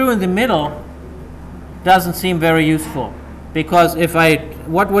 cutting it through in the middle doesn't seem very useful, because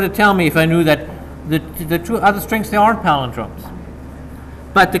what would it tell me if I knew that the two other strings, they aren't palindromes?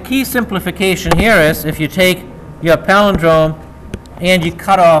 But the key simplification here is if you take your palindrome and you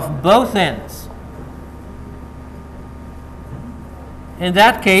cut off both ends. In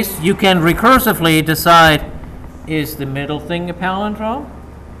that case, you can recursively decide, is the middle thing a palindrome?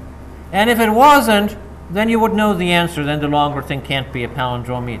 And if it wasn't, then you would know the answer, then the longer thing can't be a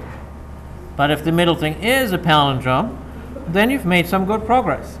palindrome either. But if the middle thing is a palindrome, then you've made some good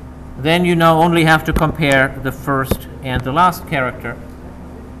progress. Then you now only have to compare the first and the last character.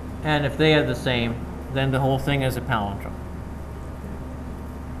 And if they are the same, then the whole thing is a palindrome.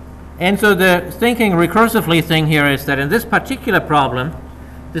 And so the thinking recursively thing here is that in this particular problem,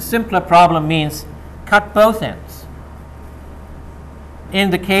 the simpler problem means cut both ends. In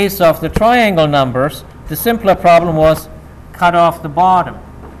the case of the triangle numbers, the simpler problem was cut off the bottom.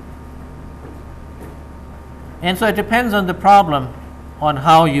 And so it depends on the problem on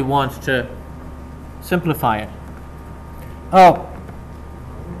how you want to simplify it. Oh,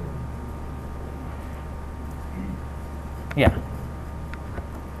 yeah.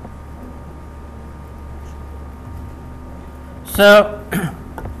 So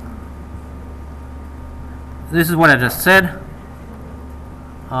this is what I just said.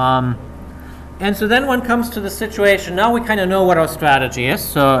 And so then one comes to the situation, now we kind of know what our strategy is.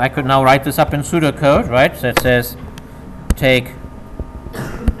 So I could now write this up in pseudocode, right? So it says take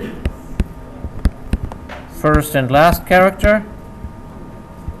first and last character,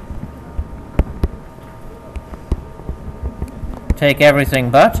 take everything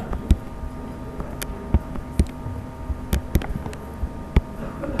but,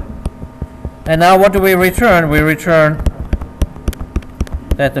 And now what do we return? We return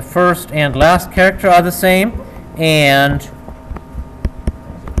that the first and last character are the same, and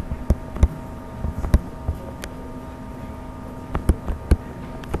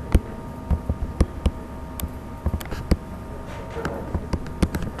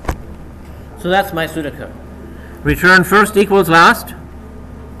so that's my pseudocode. Return first equals last,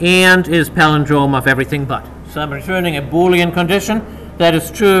 and is palindrome of everything but. So I'm returning a Boolean condition that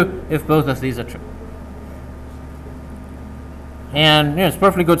is true if both of these are true. And it's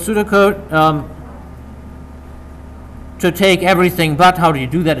perfectly good pseudocode to take everything but. How do you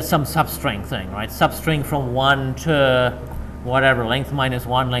do that? It's some substring thing, right? Substring from 1 to whatever, length minus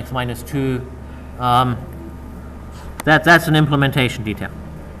 1, length minus 2. That's an implementation detail.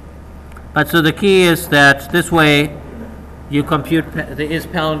 But so the key is that this way you compute the is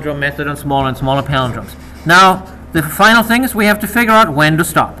palindrome method on smaller and smaller palindromes. Now, the final thing is we have to figure out when to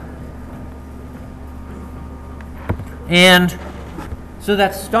stop. And so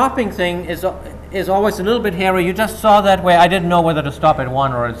that stopping thing is always a little bit hairy. You just saw that where I didn't know whether to stop at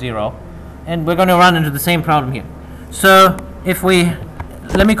 1 or at 0. And we're going to run into the same problem here. So if we,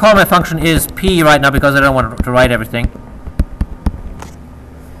 let me call my function is p right now because I don't want to write everything.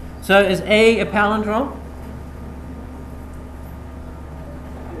 So is A a palindrome?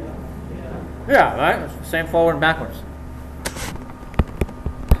 Yeah, right? It's the same forward and backwards.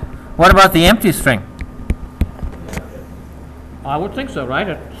 What about the empty string? I would think so, right?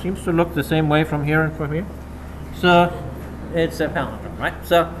 It seems to look the same way from here and from here. So it's a palindrome, right?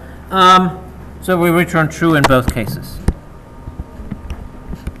 So we return true in both cases.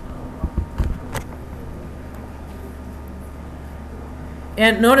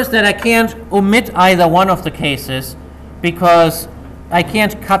 And notice that I can't omit either one of the cases because I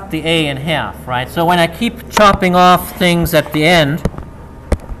can't cut the A in half, right? So when I keep chopping off things at the end,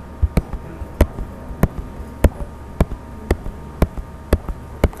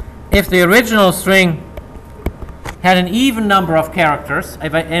 if the original string had an even number of characters, I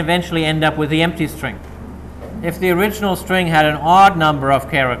eventually end up with the empty string. If the original string had an odd number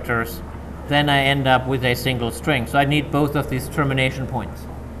of characters, then I end up with a single string. So I need both of these termination points.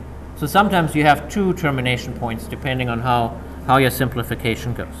 So sometimes you have 2 termination points depending on how your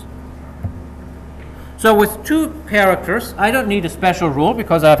simplification goes. So with 2 characters, I don't need a special rule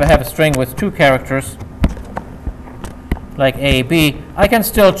because I have a string with 2 characters like A, B. I can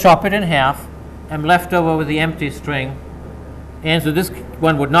still chop it in half. I'm left over with the empty string. And so this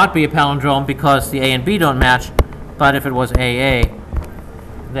one would not be a palindrome because the A and B don't match. But if it was AA,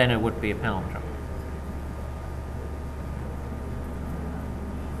 then it would be a palindrome.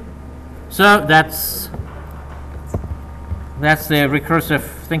 So that's the recursive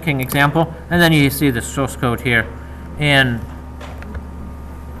thinking example. And then you see the source code here. And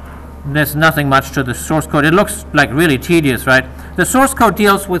there's nothing much to the source code. It looks like really tedious, right? The source code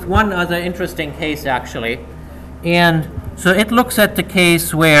deals with one other interesting case, actually. And so it looks at the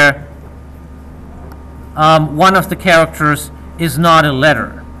case where one of the characters is not a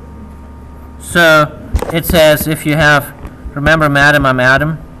letter. So it says if you have, remember madam, I'm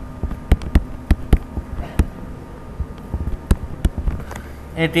Adam.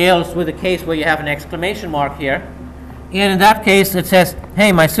 It deals with a case where you have an exclamation mark here. And in that case, it says,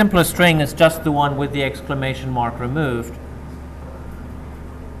 hey, my simplest string is just the one with the exclamation mark removed.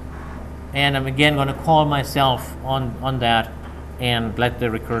 And I'm again going to call myself on that and let the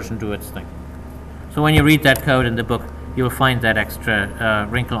recursion do its thing. So when you read that code in the book, you'll find that extra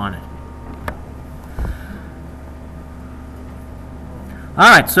wrinkle on it. All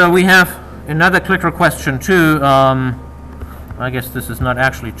right, so we have another clicker question too. I guess this is not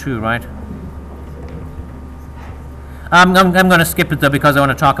actually true, right? I'm going to skip it though because I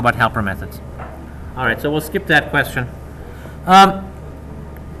want to talk about helper methods. All right, so we'll skip that question.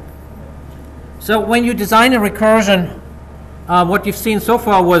 So when you design a recursion, what you've seen so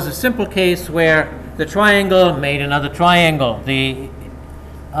far was a simple case where the triangle made another triangle. The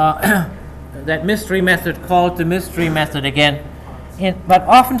that mystery method called the mystery method again. But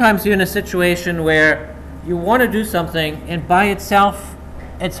oftentimes you're in a situation where you want to do something, and by itself,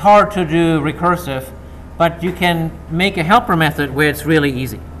 it's hard to do recursive, but you can make a helper method where it's really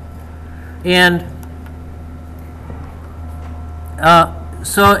easy. And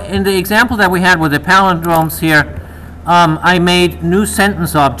so in the example that we had with the palindromes here, I made new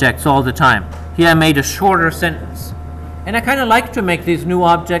sentence objects all the time. Here I made a shorter sentence. And I kind of like to make these new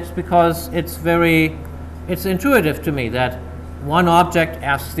objects because it's intuitive to me that one object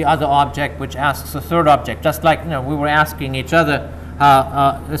asks the other object, which asks the third object, just like we were asking each other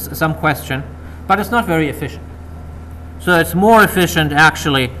some question, but it's not very efficient. So it's more efficient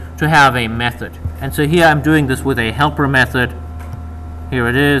actually to have a method. And so here I'm doing this with a helper method. Here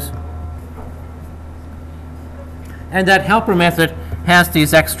it is. And that helper method has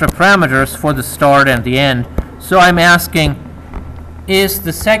these extra parameters for the start and the end. So I'm asking, is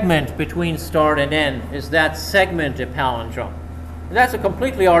the segment between start and end, is that segment a palindrome? And that's a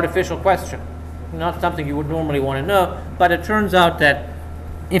completely artificial question. Not something you would normally want to know, but it turns out that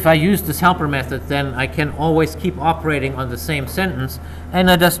if I use this helper method, then I can always keep operating on the same sentence,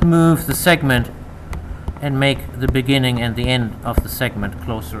 and I just move the segment and make the beginning and the end of the segment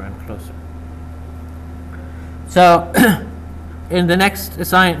closer and closer. So in the next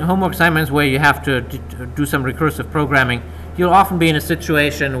homework assignments where you have to do some recursive programming, you'll often be in a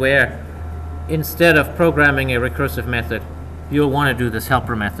situation where instead of programming a recursive method, you'll want to do this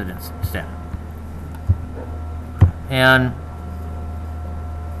helper method instead. And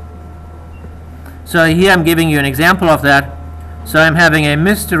so here I'm giving you an example of that. So I'm having a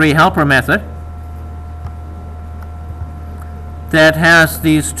mystery helper method that has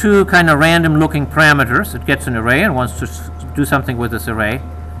these two kind of random looking parameters. It gets an array and wants to do something with this array,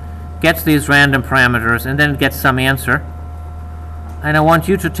 gets these random parameters, and then it gets some answer. And I want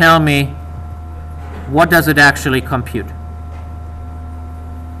you to tell me, what does it actually compute?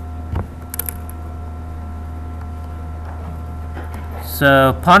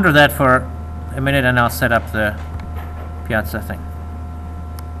 So ponder that for a minute and I'll set up the Piazza thing.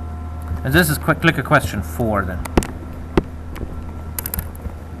 And this is clicker question 4 then.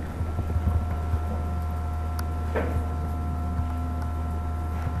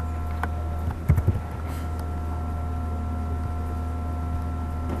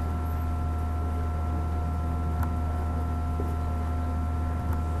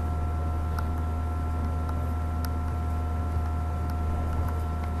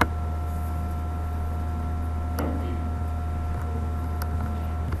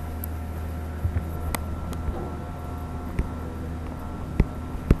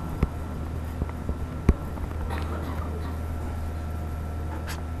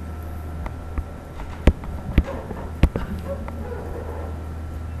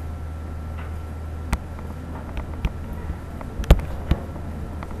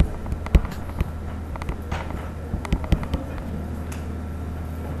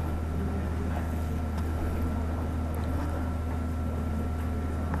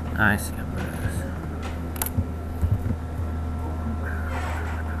 I see.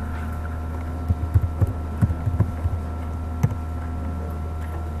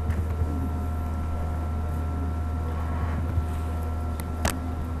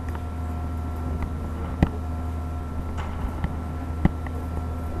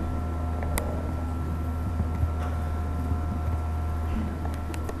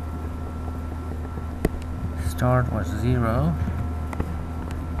 Start was 0.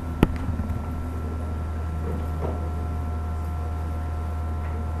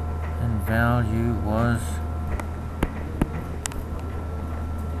 Value was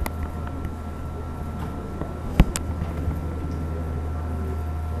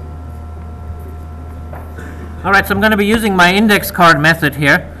all right, so I'm going to be using my index card method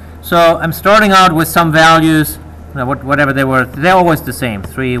here. So I'm starting out with some values, whatever they were. They're always the same,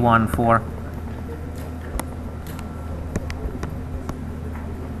 3, 1, 4.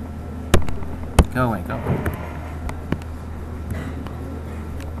 Go away, go away.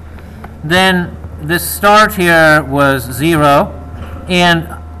 Then this start here was 0, and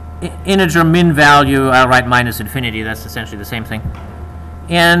integer min value, I'll write minus infinity. That's essentially the same thing.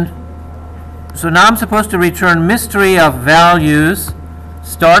 And so now I'm supposed to return mystery of values,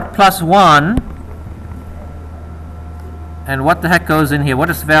 start plus 1. And what the heck goes in here? What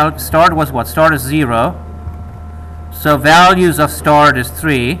is start was what? Start is 0. So values of start is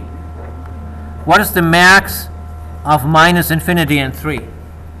 3. What is the max of minus infinity and 3?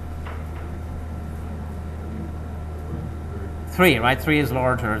 3, right? 3 is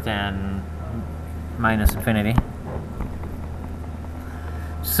larger than minus infinity.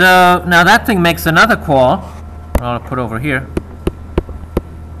 So now that thing makes another call. I'll put over here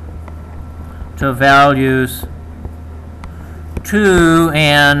to values 2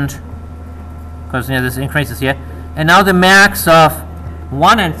 and, because this increases here, and now the max of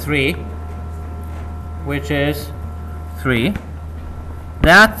 1 and 3, which is 3.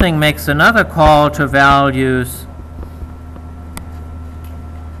 That thing makes another call to values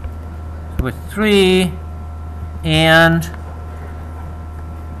with 3 and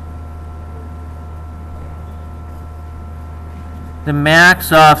the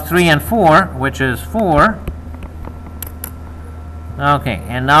max of 3 and 4, which is 4. Okay,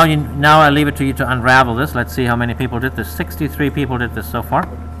 and now I leave it to you to unravel this. Let's see how many people did this. 63 people did this so far.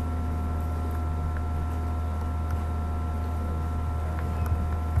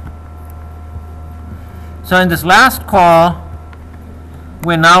 So in this last call,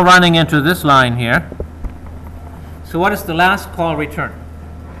 we're now running into this line here. So what does the last call return?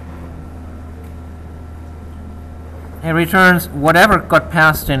 It returns whatever got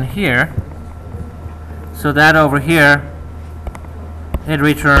passed in here. So that over here, it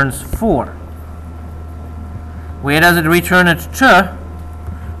returns 4. Where does it return it to?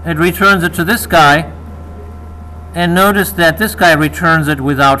 It returns it to this guy. And notice that this guy returns it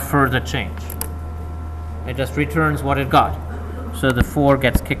without further change. It just returns what it got. So the 4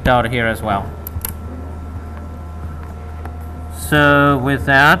 gets kicked out of here as well. So with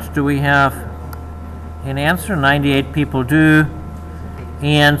that, do we have an answer? 98 people do.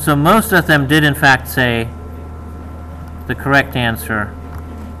 And so most of them did in fact say the correct answer,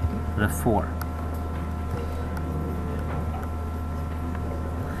 the 4.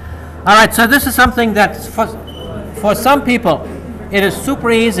 All right, so this is something that for some people it is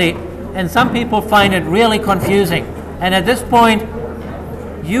super easy, and some people find it really confusing. And at this point,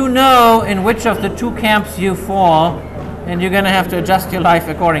 you know in which of the two camps you fall, and you're going to have to adjust your life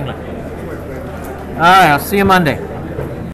accordingly. All right, I'll see you Monday.